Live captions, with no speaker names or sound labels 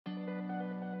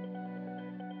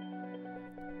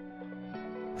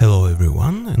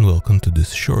everyone, and welcome to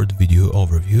this short video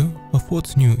overview of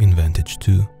what's new in Vantage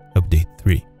 2 Update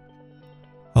 3.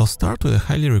 I'll start with a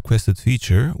highly requested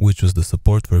feature, which was the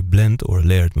support for blend or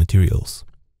layered materials.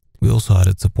 We also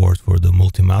added support for the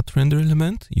Mutli Mattes render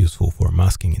element, useful for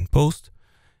masking in post,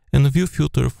 and a view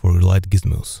filter for light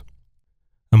gizmos.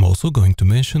 I'm also going to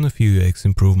mention a few UX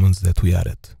improvements that we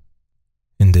added.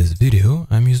 In this video,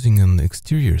 I'm using an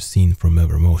exterior scene from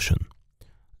VRayMotion.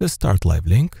 Let's start live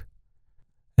link.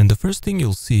 And the first thing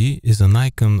you'll see is an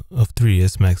icon of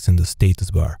 3ds Max in the status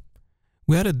bar.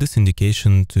 We added this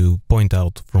indication to point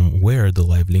out from where the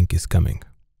live link is coming.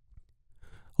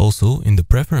 Also, in the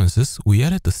preferences, we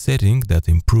added a setting that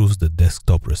improves the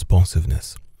desktop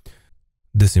responsiveness.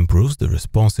 This improves the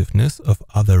responsiveness of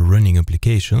other running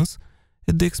applications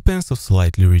at the expense of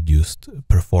slightly reduced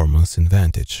performance in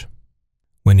Vantage.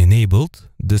 When enabled,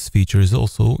 this feature is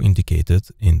also indicated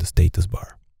in the status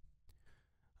bar.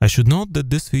 I should note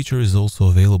that this feature is also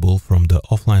available from the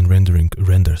offline rendering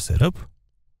render setup,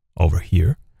 over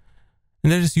here,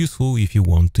 and that is useful if you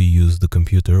want to use the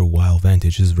computer while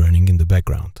Vantage is running in the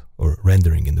background, or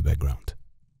rendering in the background.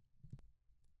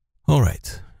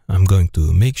 Alright, I'm going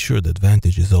to make sure that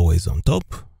Vantage is always on top.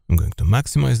 I'm going to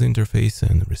maximize the interface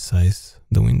and resize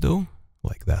the window,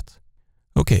 like that.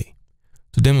 Okay,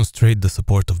 to demonstrate the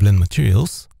support of blend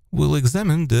materials, we'll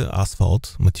examine the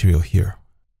asphalt material here.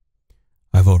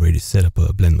 I've already set up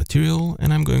a blend material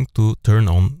and I'm going to turn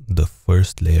on the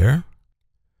first layer.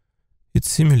 It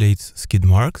simulates skid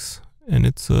marks and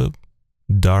it's a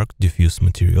dark diffuse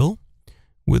material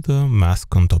with a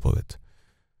mask on top of it.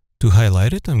 To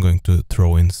highlight it, I'm going to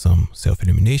throw in some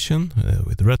self-illumination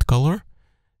with red color,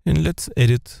 and let's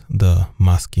edit the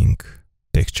masking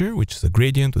texture, which is a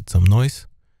gradient with some noise,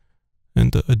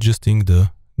 and adjusting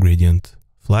the gradient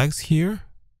flags here.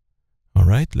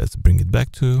 Alright, let's bring it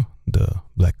back to the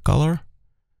black color.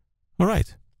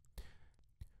 Alright.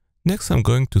 Next, I'm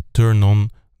going to turn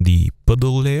on the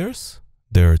puddle layers.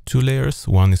 There are two layers.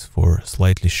 One is for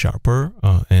slightly sharper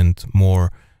and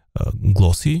more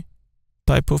glossy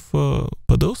type of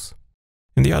puddles.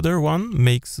 And the other one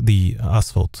makes the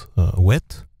asphalt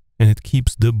wet, and it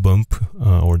keeps the bump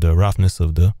or the roughness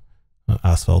of the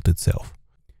asphalt itself.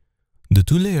 The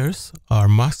two layers are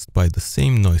masked by the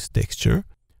same noise texture,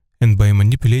 and by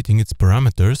manipulating its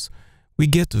parameters, we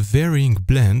get varying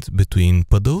blend between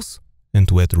puddles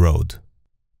and wet road.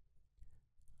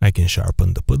 I can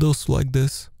sharpen the puddles like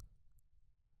this,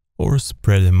 or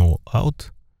spread them all out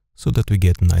so that we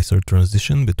get nicer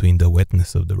transition between the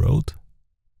wetness of the road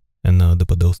and the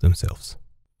puddles themselves.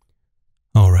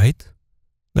 Alright,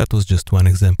 that was just one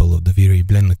example of the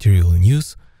VRayBlendMtl in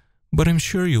use, but I'm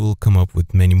sure you will come up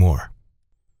with many more.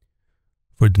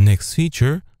 For the next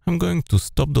feature, I'm going to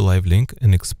stop the live link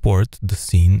and export the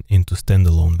scene into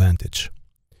standalone Vantage.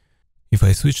 If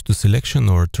I switch to selection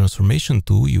or transformation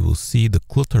tool, you will see the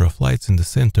clutter of lights in the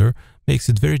center makes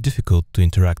it very difficult to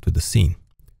interact with the scene.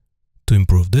 To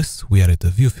improve this, we added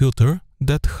a view filter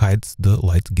that hides the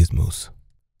light gizmos.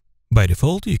 By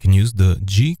default, you can use the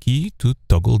G key to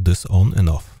toggle this on and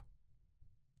off.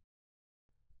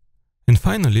 And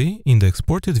finally, in the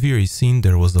exported VRay scene,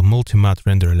 there was a Mutli Mattes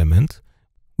render element,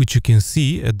 which you can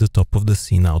see at the top of the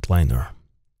scene outliner.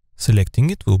 Selecting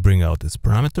it will bring out its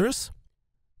parameters,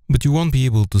 but you won't be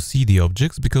able to see the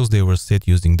objects because they were set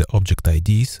using the object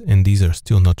IDs, and these are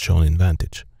still not shown in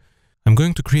Vantage. I'm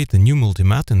going to create a new Mutli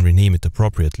Mattes and rename it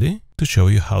appropriately to show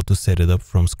you how to set it up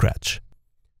from scratch.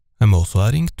 I'm also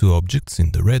adding two objects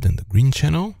in the red and the green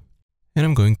channel, and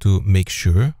I'm going to make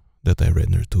sure that I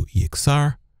render to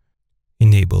EXR,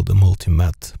 enable the Mutli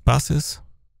Mattes passes,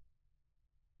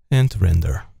 and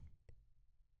render.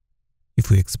 If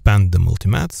we expand the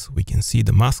Mutli Mattes, we can see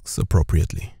the masks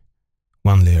appropriately.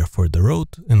 One layer for the road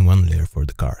and one layer for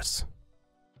the cars.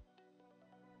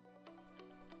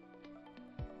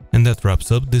 And that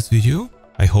wraps up this video.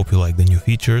 I hope you like the new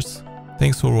features.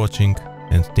 Thanks for watching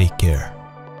and take care.